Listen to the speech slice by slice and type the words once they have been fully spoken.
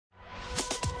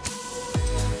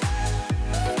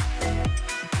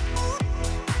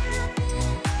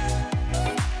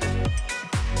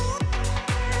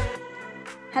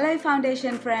Hello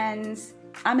Foundation friends,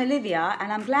 I'm Olivia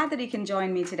and I'm glad that you can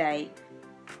join me today.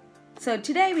 So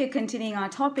today we are continuing our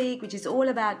topic, which is all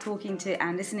about talking to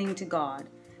and listening to God.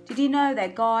 Did you know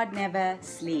that God never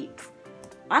sleeps?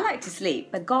 I like to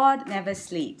sleep, but God never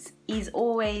sleeps. He's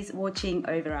always watching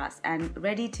over us and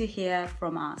ready to hear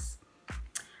from us.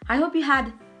 I hope you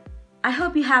have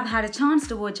had a chance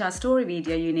to watch our story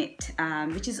video unit,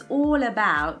 which is all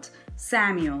about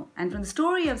Samuel. And from the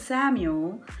story of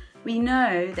Samuel, we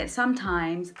know that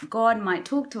sometimes God might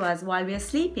talk to us while we are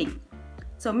sleeping.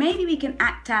 So maybe we can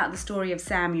act out the story of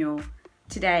Samuel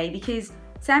today, because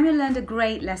Samuel learned a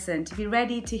great lesson to be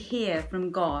ready to hear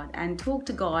from God and talk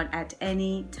to God at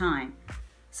any time.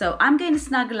 So I'm going to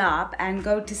snuggle up and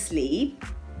go to sleep.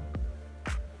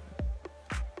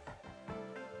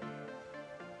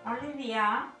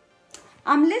 Olivia?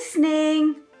 I'm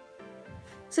listening.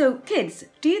 So kids,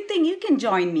 do you think you can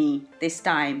join me this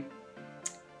time?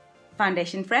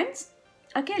 Foundation friends?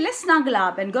 Okay, let's snuggle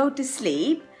up and go to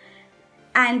sleep.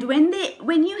 And when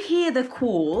you hear the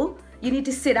call, you need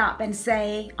to sit up and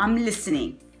say, I'm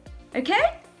listening.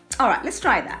 Okay? All right, let's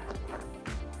try that.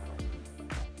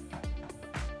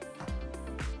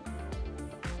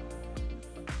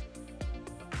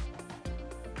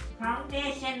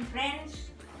 Foundation friends?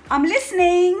 I'm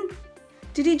listening.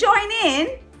 Did you join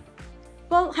in?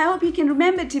 Well, I hope you can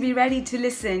remember to be ready to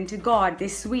listen to God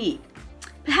this week.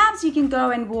 Perhaps you can go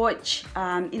and watch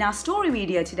in our story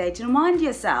video today to remind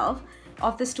yourself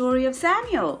of the story of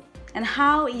Samuel and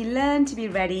how he learned to be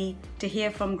ready to hear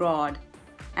from God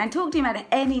and talk to him at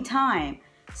any time.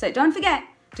 So don't forget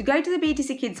to go to the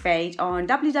BTC Kids page on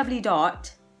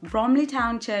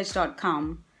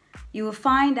www.bromleytownchurch.com. You will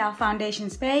find our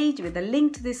Foundations page with a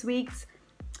link to this week's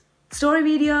story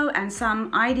video and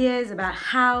some ideas about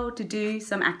how to do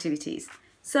some activities.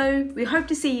 So we hope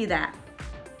to see you there.